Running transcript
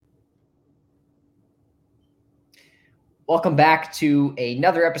Welcome back to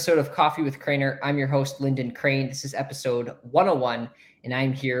another episode of Coffee with Craner. I'm your host, Lyndon Crane. This is episode 101, and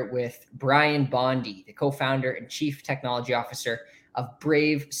I'm here with Brian Bondy, the co-founder and chief technology officer of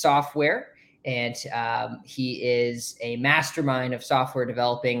Brave Software. And he is a mastermind of software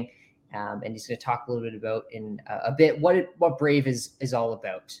developing, and he's going to talk a little bit about in a bit what Brave is all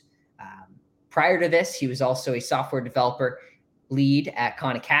about. Prior to this, he was also a software developer lead at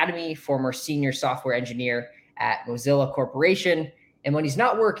Khan Academy, former senior software engineer at Mozilla Corporation. And when he's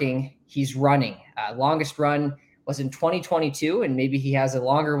not working, he's running. Longest run was in 2022, and maybe he has a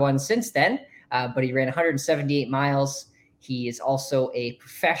longer one since then, but he ran 178 miles. He is also a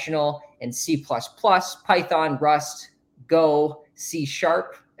professional in C++, Python, Rust, Go, C#,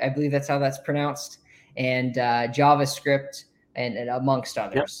 I believe that's how that's pronounced, and JavaScript, and amongst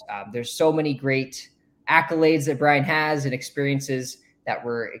others. Yep. There's so many great accolades that Brian has and experiences that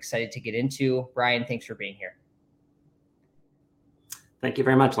we're excited to get into. Brian, thanks for being here. Thank you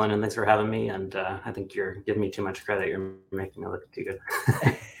very much, Lennon. Thanks for having me. And I think you're giving me too much credit. You're making me look too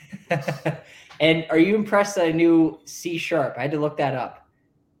good. And are you impressed that I knew C#? I had to look that up.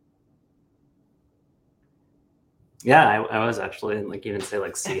 Yeah, I was actually, like, even say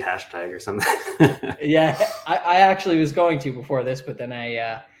like C hashtag or something. Yeah, I actually was going to before this, but then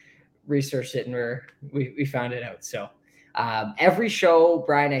I researched it and we found it out. So every show,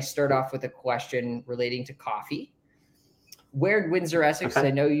 Brian, I start off with a question relating to coffee. Where in Windsor, Essex, okay.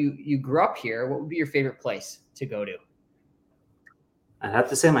 I know you grew up here. What would be your favorite place to go to? I'd have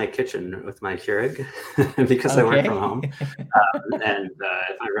to say my kitchen with my Keurig because I work from home. And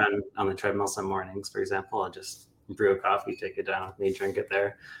if I run on the treadmill some mornings, for example, I'll just brew a coffee, take it down with me, drink it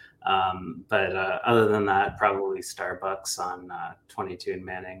there. But other than that, probably Starbucks on 22 and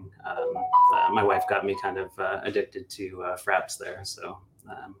Manning. My wife got me kind of addicted to fraps there. So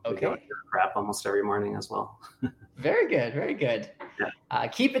we go to frap almost every morning as well. Very good. Very good. Yeah.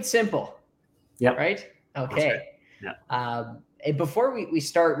 Keep it simple. Yep. Right? Okay. Right. Yeah. And before we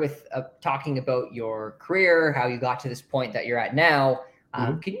start with talking about your career, how you got to this point that you're at now,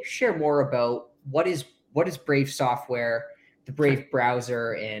 can you share more about what is Brave Software, the Brave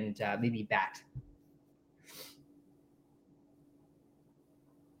browser, and maybe BAT?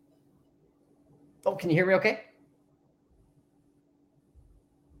 Oh, can you hear me okay?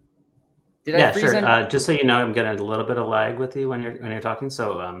 Yeah, sure. Just so you know, I'm getting a little bit of lag with you when you're talking.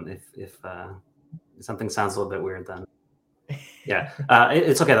 So if something sounds a little bit weird, then yeah,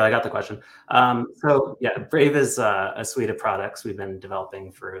 it's okay though. I got the question. So yeah, Brave is a suite of products we've been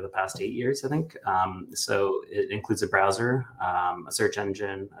developing for the past 8 years, I think. So it includes a browser, a search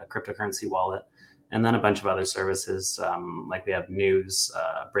engine, a cryptocurrency wallet, and then a bunch of other services. Like we have news,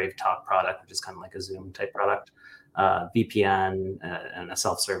 Brave Talk product, which is kind of like a Zoom type product. VPN, and a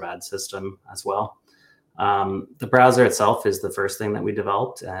self-serve ad system as well. The browser itself is the first thing that we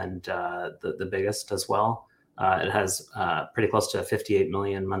developed, and the biggest as well. It has pretty close to 58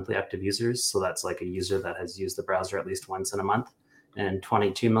 million monthly active users. So that's like a user that has used the browser at least once in a month, and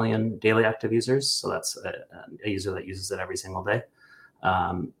 22 million daily active users. So that's a user that uses it every single day.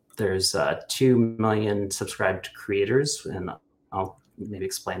 There's 2 million subscribed creators, and I'll maybe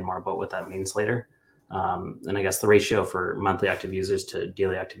explain more about what that means later. And I guess the ratio for monthly active users to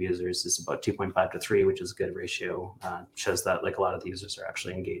daily active users is about 2.5 to 3, which is a good ratio. Shows that like a lot of the users are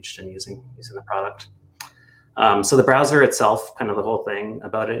actually engaged in using the product. So the browser itself, kind of the whole thing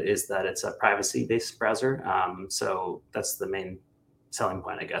about it is that it's a privacy-based browser. So that's the main selling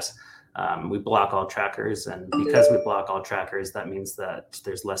point, I guess. We block all trackers, and because we block all trackers, that means that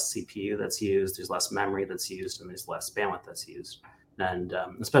there's less CPU that's used, there's less memory that's used, and there's less bandwidth that's used. And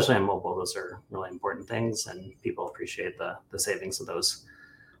especially on mobile, those are really important things, and people appreciate the savings of those.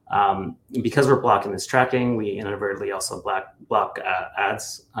 Because we're blocking this tracking, we inadvertently also block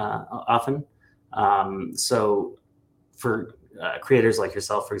ads often. So for creators like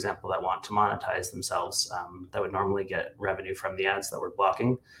yourself, for example, that want to monetize themselves, that would normally get revenue from the ads that we're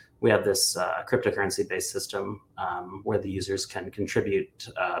blocking, we have this cryptocurrency-based system where the users can contribute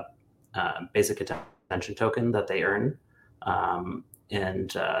basic attention token that they earn.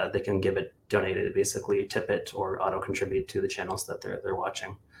 And they can donate it, basically tip it or auto contribute to the channels that they're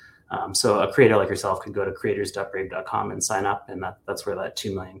watching. So a creator like yourself could go to creators.brave.com and sign up, and that's where that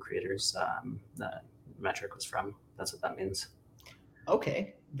 2 million creators metric was from. That's what that means.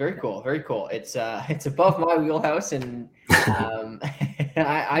 Okay, very cool, very cool. It's above my wheelhouse, and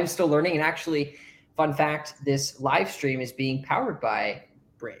I'm still learning. And actually, fun fact: this live stream is being powered by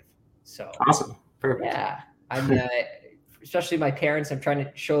Brave. So awesome, perfect. Yeah, I'm. Especially my parents, I'm trying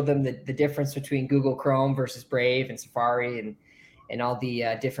to show them the difference between Google Chrome versus Brave and Safari and all the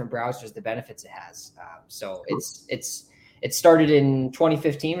different browsers, the benefits it has. So it's it started in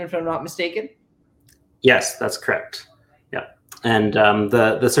 2015, if I'm not mistaken. Yes, that's correct. Yeah. And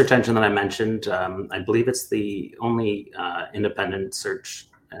the search engine that I mentioned, I believe it's the only independent search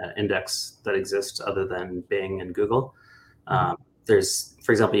index that exists other than Bing and Google. There's,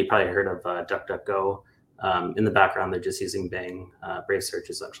 for example, you probably heard of DuckDuckGo. In the background, they're just using Bing. Brave Search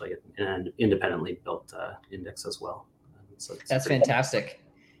is actually an independently built index as well. So that's fantastic.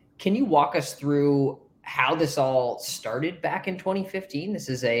 Can you walk us through how this all started back in 2015? This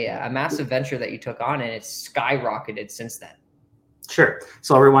is a massive venture that you took on, and it's skyrocketed since then. Sure.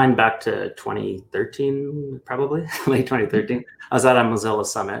 So I'll rewind back to 2013, probably late 2013. I was at a Mozilla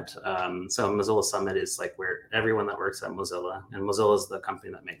Summit. So Mozilla Summit is like where everyone that works at Mozilla, and Mozilla is the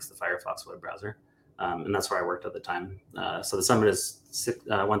company that makes the Firefox web browser. And that's where I worked at the time. So the summit is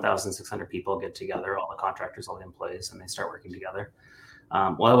 1,600 people get together, all the contractors, all the employees, and they start working together.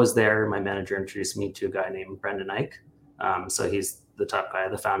 While I was there, my manager introduced me to a guy named Brendan Eich. So he's the top guy,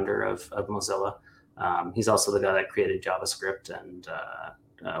 the founder of Mozilla. He's also the guy that created JavaScript and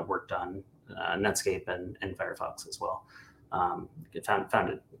worked on Netscape and Firefox as well.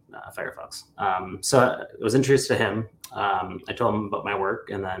 Founded Firefox. So I was introduced to him. I told him about my work,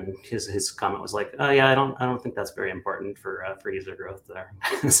 and then his comment was like, "Oh yeah, I don't think that's very important for user growth there."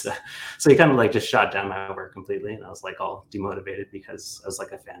 so he kind of like just shot down my work completely, and I was like all demotivated because I was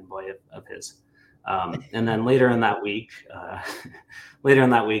like a fanboy of his. And then later in that week, we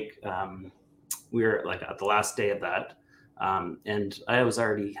were like at the last day of that. And I was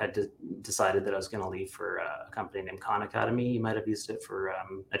already decided that I was going to leave for a company named Khan Academy. You might have used it for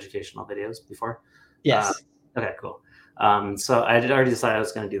educational videos before. Yes. Okay, cool. So I had already decided I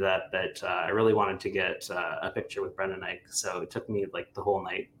was going to do that, but I really wanted to get a picture with Brendan Eich. So it took me like the whole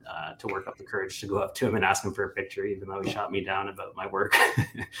night to work up the courage to go up to him and ask him for a picture, even though he shot me down about my work.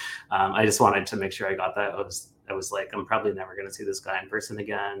 I just wanted to make sure I got that. I was like, I'm probably never going to see this guy in person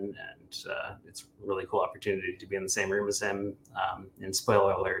again. And it's a really cool opportunity to be in the same room as him. And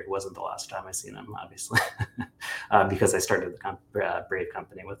spoiler alert, it wasn't the last time I seen him, obviously, because I started the Brave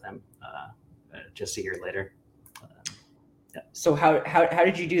company with him just a year later. Yeah. So how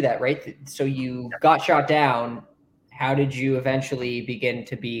did you do that, right? So you got shot down. How did you eventually begin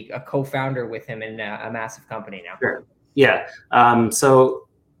to be a co-founder with him in a massive company now? Sure. Yeah. So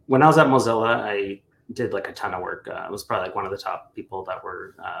when I was at Mozilla, I did like a ton of work. I was probably like one of the top people that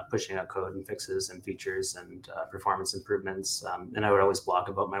were pushing out code and fixes and features and performance improvements. And I would always blog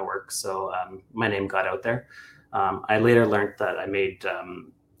about my work. So my name got out there. I later learned that I made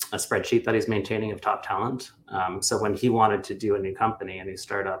a spreadsheet that he's maintaining of top talent. So when he wanted to do a new company, a new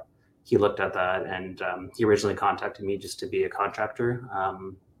startup, he looked at that, and he originally contacted me just to be a contractor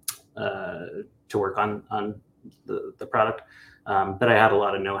to work on the product. But I had a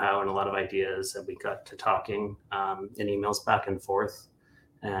lot of know-how and a lot of ideas, and we got to talking in emails back and forth.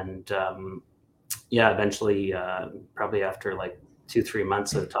 And eventually, probably after like 2-3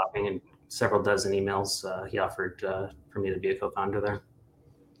 months of talking and several dozen emails, he offered for me to be a co-founder there.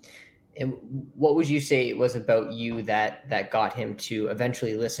 And what would you say it was about you that got him to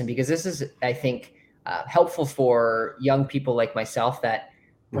eventually listen? Because this is, I think, helpful for young people like myself that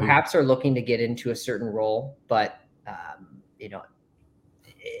perhaps are looking to get into a certain role, but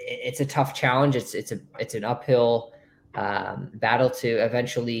it's a tough challenge. It's an uphill battle to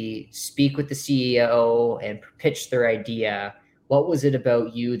eventually speak with the CEO and pitch their idea. What was it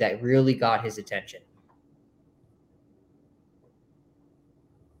about you that really got his attention?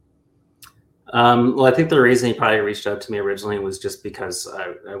 Well, I think the reason he probably reached out to me originally was just because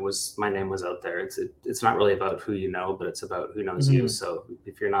my name was out there. It's not really about who you know, but it's about who knows you. So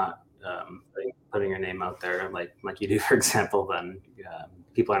if you're not putting your name out there like you do, for example, then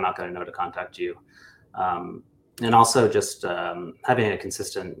people are not going to know to contact you. And also just having a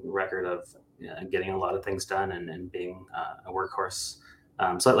consistent record of getting a lot of things done and being a workhorse.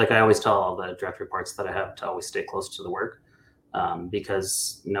 So like I always tell all the direct reports that I have to always stay close to the work.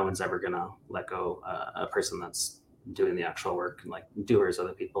 Because no one's ever going to let go a person that's doing the actual work, and like doers are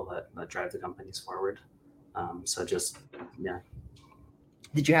the people that drive the companies forward. So just, yeah.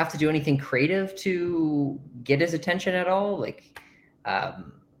 Did you have to do anything creative to get his attention at all? Like,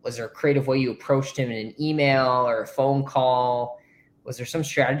 was there a creative way you approached him in an email or a phone call? Was there some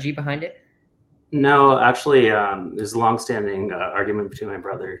strategy behind it? No, actually, there's a longstanding argument between my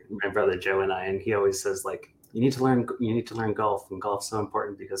brother Joe and I, and he always says like, you need to learn golf, and golf's so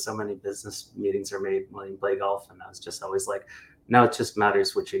important because so many business meetings are made when you play golf. And I was just always like, no, it just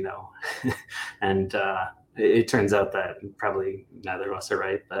matters what you know. And it turns out that probably neither of us are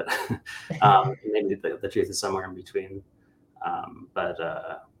right, but maybe the truth is somewhere in between. But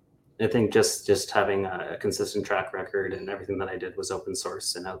I think just having a consistent track record, and everything that I did was open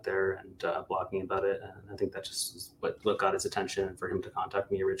source and out there, and blogging about it. And I think that just is what got his attention for him to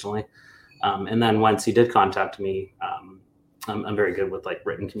contact me originally. And then once he did contact me, I'm very good with like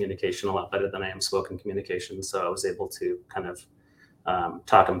written communication, a lot better than I am spoken communication. So I was able to kind of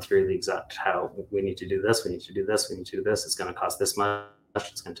talk him through the exact how we need to do this, we need to do this, we need to do this. It's going to cost this much.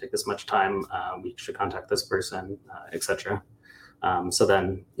 It's going to take this much time. We should contact this person, etc. So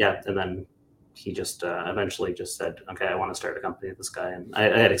then, and then he just eventually just said, okay, I want to start a company with this guy. And I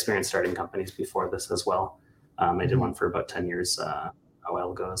had experience starting companies before this as well. I did one for about 10 years a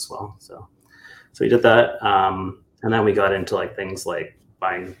while ago as well. So he did that. And then we got into like things like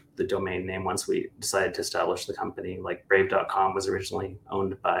buying the domain name once we decided to establish the company. Like Brave.com was originally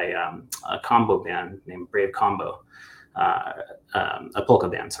owned by a combo band named Brave Combo, a polka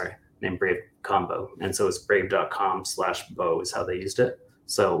band, named Brave Combo. And so it's brave.com/bo is how they used it.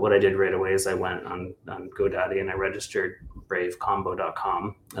 So what I did right away is I went on GoDaddy and I registered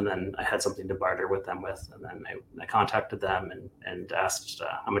bravecombo.com, and then I had something to barter with them with. And then I contacted them and asked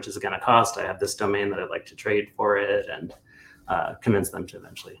how much is it going to cost. I have this domain that I'd like to trade for it, and convinced them to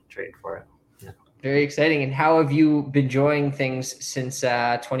eventually trade for it. Yeah. Very exciting. And how have you been enjoying things since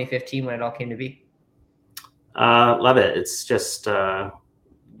 2015 when it all came to be? Love it. It's just, I'm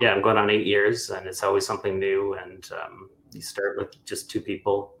going on 8 years, and it's always something new. And you start with just 2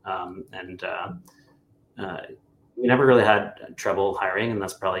 people, and we never really had trouble hiring, and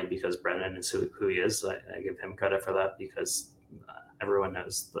that's probably because Brennan is who he is. I give him credit for that, because everyone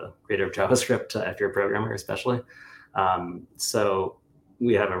knows the creator of JavaScript if you're a programmer, especially. So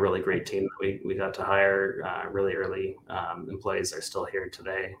we have a really great team that we got to hire really early. Employees are still here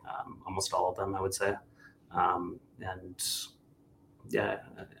today, almost all of them, I would say. And yeah,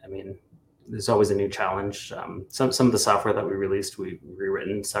 I mean, there's always a new challenge. Some of the software that we released, we've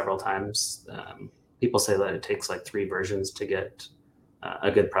rewritten several times. People say that it takes like 3 versions to get a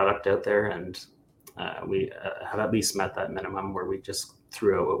good product out there, and we have at least met that minimum where we just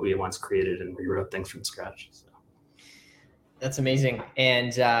threw out what we once created and rewrote things from scratch. So. That's amazing.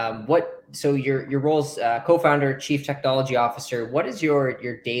 And so your role's co-founder, chief technology officer. What is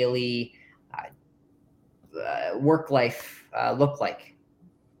your daily work life look like?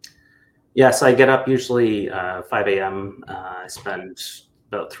 Yeah, so I get up usually 5 a.m. I spend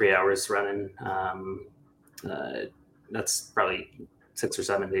about 3 hours running. That's probably 6 or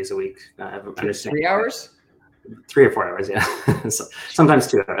 7 days a week. 3 hours? 3 or 4 hours, yeah. So, sometimes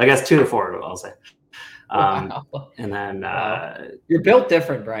 2. I guess 2 to 4, I'll say. Wow. And then you're built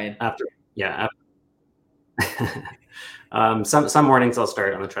different, Brian. Some mornings I'll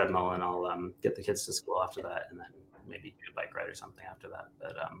start on the treadmill, and I'll get the kids to school after that, and then maybe do a bike ride or something after that.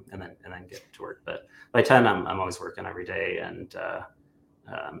 But and then get to work. But by 10, I'm always working every day, and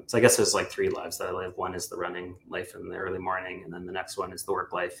so I guess there's like 3 lives that I live. One is the running life in the early morning, and then the next one is the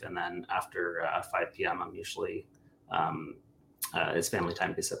work life, and then after 5 p.m. I'm usually it's family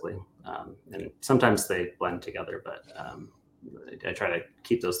time, basically. And sometimes they blend together, but I try to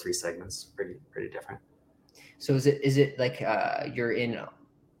keep those 3 segments pretty different. So is it like you're in,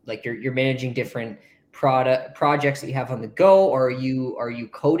 like you're managing different projects that you have on the go, or are you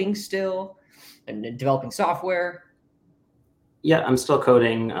coding still and developing software? Yeah, I'm still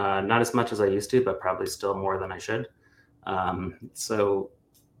coding, not as much as I used to, but probably still more than I should. So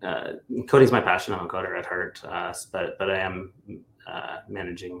coding is my passion. I'm a coder at heart, but I am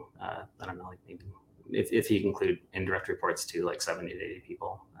managing, I don't know, like maybe if you include indirect reports to like 70 to 80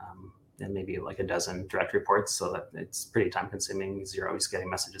 people, and maybe like a dozen direct reports, so that it's pretty time consuming because you're always getting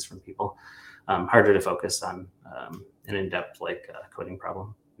messages from people. Harder to focus on an in-depth like coding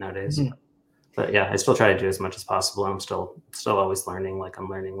problem nowadays. Mm-hmm. But yeah, I still try to do as much as possible. I'm still always learning. Like I'm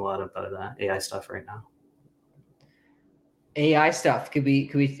learning a lot about AI stuff right now. AI stuff. Could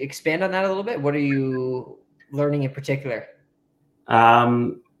we expand on that a little bit? What are you learning in particular?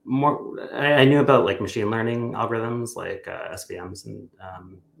 More, I knew about like machine learning algorithms, like SVMs and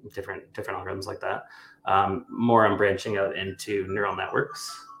different algorithms like that. More, I'm branching out into neural networks.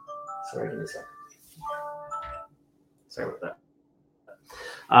 Sorry, give me a second. Sorry about that.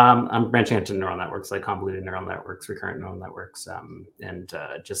 I'm branching into neural networks, like convoluted neural networks, recurrent neural networks, and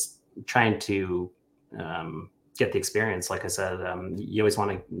just trying to get the experience. Like I said, you always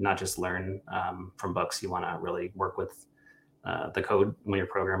want to not just learn from books. You want to really work with the code when you're a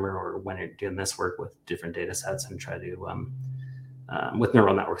programmer, or when you're doing this work with different data sets, and try to with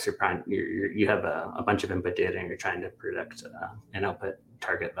neural networks, you have a bunch of input data, and you're trying to predict an output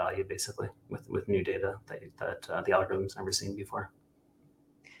target value, basically, with new data that the algorithm's never seen before.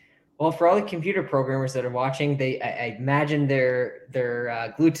 Well, for all the computer programmers that are watching, I imagine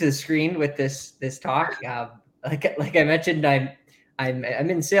they're glued to the screen with this talk. Like I mentioned, I'm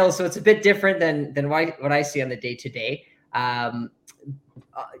in sales, so it's a bit different than what I see on the day to day. I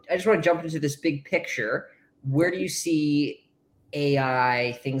just want to jump into this big picture. Where do you see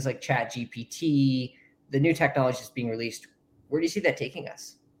AI, things like Chat GPT, the new technologies being released? Where do you see that taking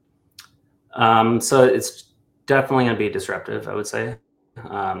us? So it's definitely going to be disruptive, I would say.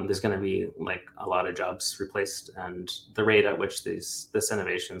 There's going to be like a lot of jobs replaced, and the rate at which this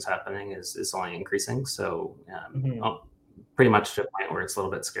innovation is happening is only increasing. So pretty much to a point where it's a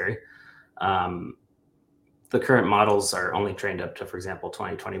little bit scary. The current models are only trained up to, for example,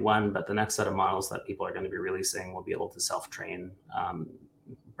 2021, but the next set of models that people are going to be releasing will be able to self-train,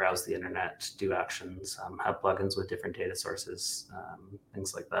 browse the internet, do actions, have plugins with different data sources,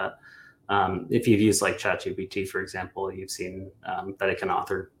 things like that. If you've used like ChatGPT, for example, you've seen that it can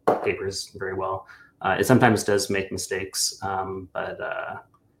author papers very well. It sometimes does make mistakes, but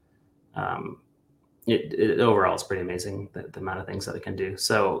it overall is pretty amazing, the amount of things that it can do.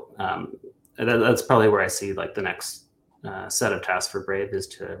 So that's probably where I see like the next set of tasks for Brave is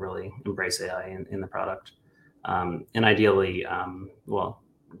to really embrace AI in the product. And ideally, well,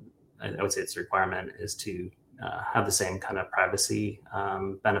 I would say its requirement is to have the same kind of privacy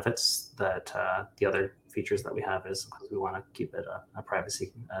benefits that the other features that we have is, because we want to keep it a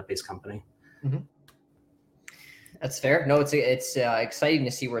privacy-based company. Mm-hmm. That's fair. No, it's exciting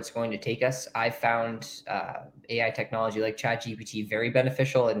to see where it's going to take us. I found AI technology like ChatGPT very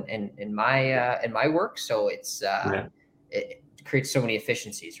beneficial in my work. So it creates so many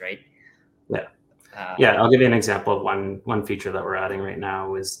efficiencies, right? Yeah. Yeah, I'll give you an example of one feature that we're adding right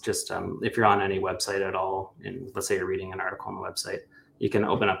now is just if you're on any website at all, and let's say you're reading an article on the website, you can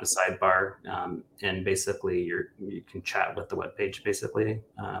open up a sidebar and basically you can chat with the web page basically.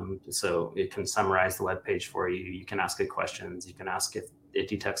 So it can summarize the web page for you. You can ask it questions. You can ask if it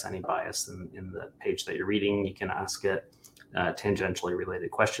detects any bias in the page that you're reading. You can ask it tangentially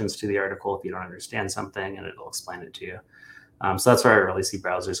related questions to the article if you don't understand something, and it'll explain it to you. So that's where I really see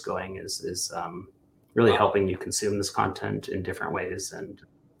browsers going is really helping you consume this content in different ways. And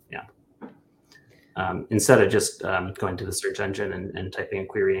instead of just going to the search engine and typing a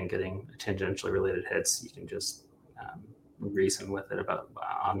query and getting tangentially related hits, you can just reason with it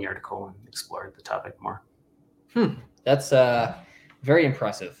on the article and explore the topic more. That's very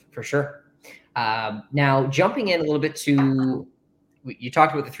impressive for sure. Now jumping in a little bit to, you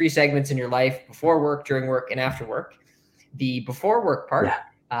talked about the 3 segments in your life: before work, during work, and after work. The before work part,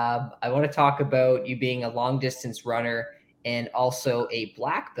 I want to talk about you being a long distance runner and also a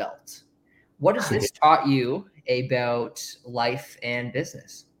black belt. What has this taught you about life and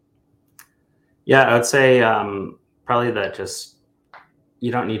business? Yeah, I would say probably that just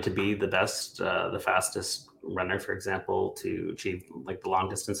you don't need to be the best, the fastest runner, for example, to achieve like the long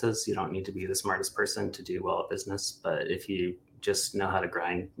distances. You don't need to be the smartest person to do well at business. But if you just know how to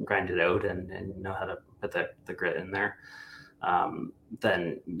grind it out and know how to put the grit in there,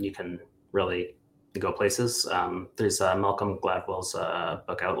 then you can really go places. There's Malcolm Gladwell's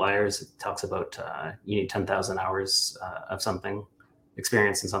book Outliers. It talks about you need 10,000 hours of something,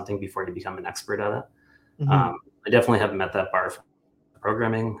 experience in something before you become an expert at it. I definitely haven't met that bar for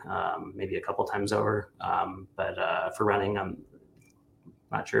programming, maybe a couple times over. But for running, I'm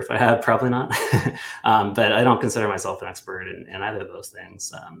not sure if I have, probably not. But I don't consider myself an expert in either of those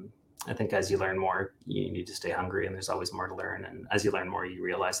things. I think as you learn more, you need to stay hungry, and there's always more to learn. And as you learn more, you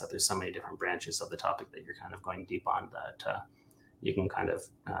realize that there's so many different branches of the topic that you're kind of going deep on that you can kind of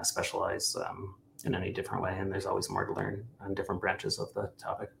specialize in any different way. And there's always more to learn on different branches of the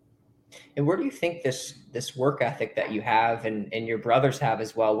topic. And where do you think this work ethic that you have and your brothers have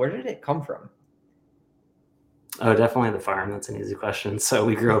as well, where did it come from? Oh, definitely the farm. That's an easy question. So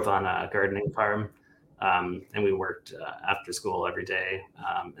we grew up on a gardening farm. And we worked after school every day,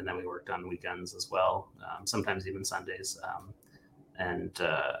 and then we worked on weekends as well, sometimes even Sundays. And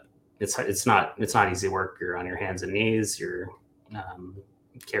it's not easy work. You're on your hands and knees. You're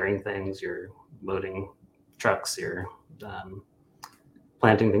carrying things. You're loading trucks. You're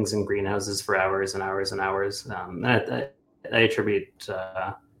planting things in greenhouses for hours and hours and hours. I attribute,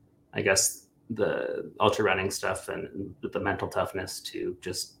 I guess, the ultra running stuff and the mental toughness to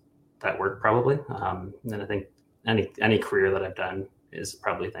just that work probably. And I think any career that I've done is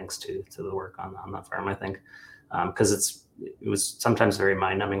probably thanks to the work on that farm, I think. Because it was sometimes very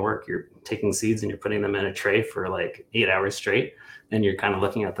mind-numbing work. You're taking seeds and you're putting them in a tray for like 8 hours straight, and you're kind of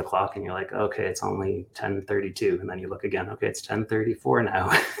looking at the clock and you're like, okay, it's only 10:32, and then you look again, okay, it's 10:34 now,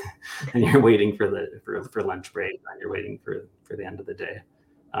 and you're waiting for lunch break, and you're waiting for the end of the day.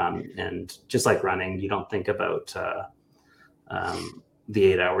 And just like running, you don't think about the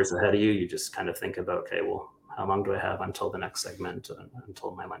 8 hours ahead of you. You just kind of think about, okay, well, how long do I have until the next segment,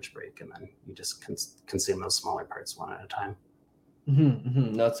 until my lunch break? And then you just consume those smaller parts one at a time.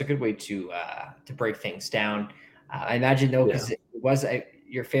 No, it's a good way to break things down. I imagine though, because it was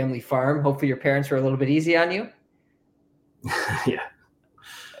your family farm, hopefully your parents were a little bit easy on you. Yeah.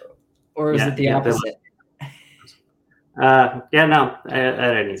 Or is it the opposite? No, I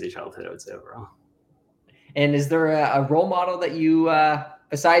had an easy childhood, I would say, overall. And is there a role model that you,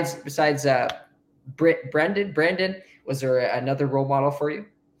 besides Brandon, was there another role model for you?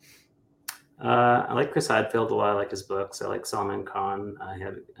 I like Chris Hadfield a lot. I like his books. I like Salman Khan. I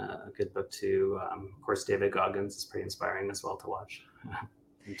had a good book too. Of course, David Goggins is pretty inspiring as well to watch.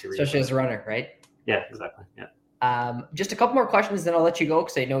 Especially as a runner, right? Yeah, exactly. Yeah. Just a couple more questions, then I'll let you go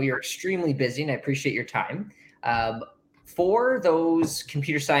because I know you're extremely busy and I appreciate your time. For those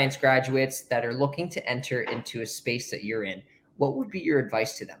computer science graduates that are looking to enter into a space that you're in, what would be your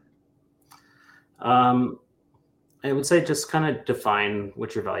advice to them? I would say just kind of define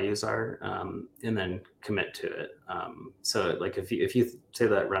what your values are, and then commit to it. So like if you say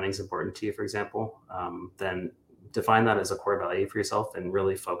that running is important to you, for example, then define that as a core value for yourself and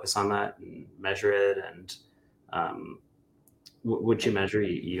really focus on that and measure it. And what you measure,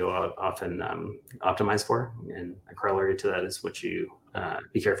 you often optimize for. And a corollary to that is what you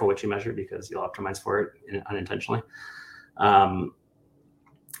be careful what you measure, because you'll optimize for it unintentionally.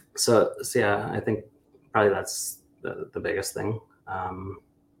 So yeah, I think probably that's the biggest thing.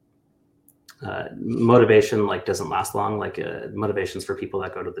 Motivation doesn't last long. Motivations for people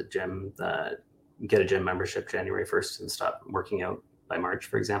that go to the gym, that get a gym membership January 1st and stop working out by March,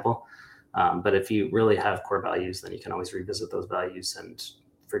 for example. But if you really have core values, then you can always revisit those values. And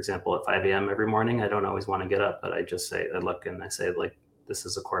for example, at 5 a.m. every morning, I don't always want to get up, but I just say, I look and I say, this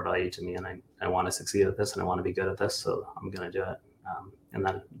is a core value to me, and I want to succeed at this and I want to be good at this, so I'm going to do it. And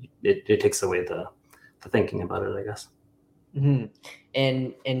then it takes away the thinking about it, I guess. Mm-hmm.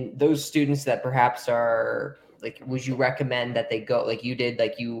 And those students that perhaps are would you recommend that they go like you did,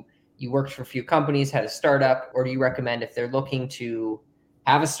 you worked for a few companies, had a startup, or do you recommend if they're looking to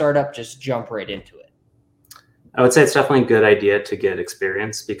have a startup, just jump right into it? I would say it's definitely a good idea to get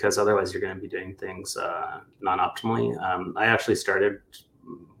experience, because otherwise you're going to be doing things non-optimally. I actually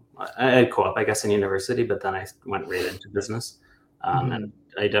I had co-op, I guess, in university, but then I went right into business. And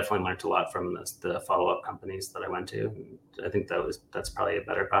I definitely learned a lot from the follow-up companies that I went to. I think that's probably a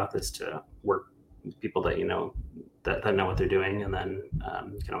better path, is to work with people that that know what they're doing, and then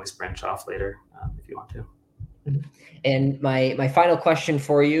you can always branch off later if you want to. And my final question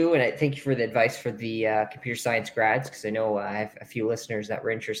for you, and I thank you for the advice for the computer science grads, because I know I have a few listeners that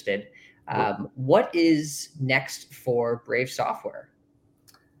were interested. What is next for Brave Software?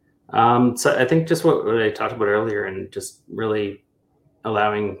 So I think just what I talked about earlier, and just really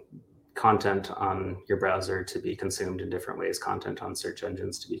allowing content on your browser to be consumed in different ways, content on search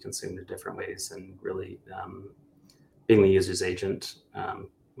engines to be consumed in different ways, and really being the user's agent.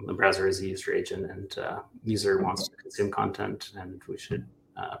 The browser is a user agent, and user wants to consume content, and we should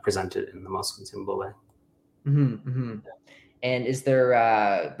present it in the most consumable way. And is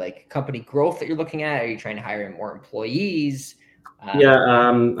there company growth that you're looking at? Are you trying to hire more employees?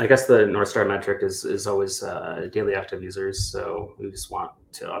 I guess the North Star metric is always daily active users. So we just want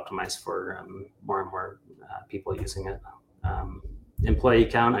to optimize for more and more people using it. Employee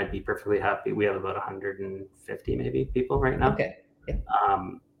count, I'd be perfectly happy. We have about 150 maybe people right now. Okay. Yeah.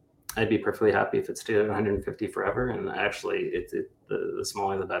 I'd be perfectly happy if it's to 150 forever. And actually, the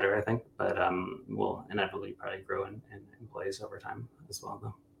smaller the better, I think. But we'll inevitably probably grow in employees over time as well,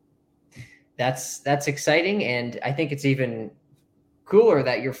 though. That's exciting, and I think it's even cooler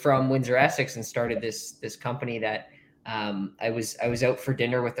that you're from Windsor, Essex, and started this company. That I was out for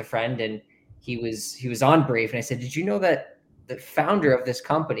dinner with a friend, and he was on Brave, and I said, "Did you know that the founder of this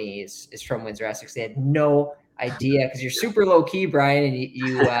company is from Windsor, Essex?" They had no idea, because you're super low key, Brian, and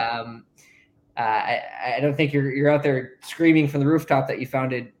you I don't think you're out there screaming from the rooftop that you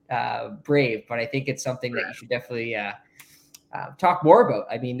founded Brave, but I think it's something that you should definitely talk more about.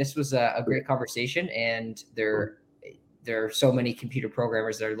 I mean, this was a great conversation, and there are so many computer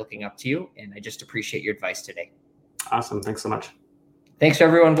programmers that are looking up to you, and I just appreciate your advice today. Awesome. Thanks so much. Thanks for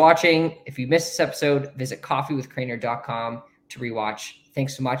everyone watching. If you missed this episode, visit coffeewithcrainer.com to rewatch.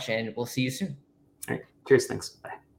 Thanks so much, and we'll see you soon. All right. Cheers. Thanks. Bye.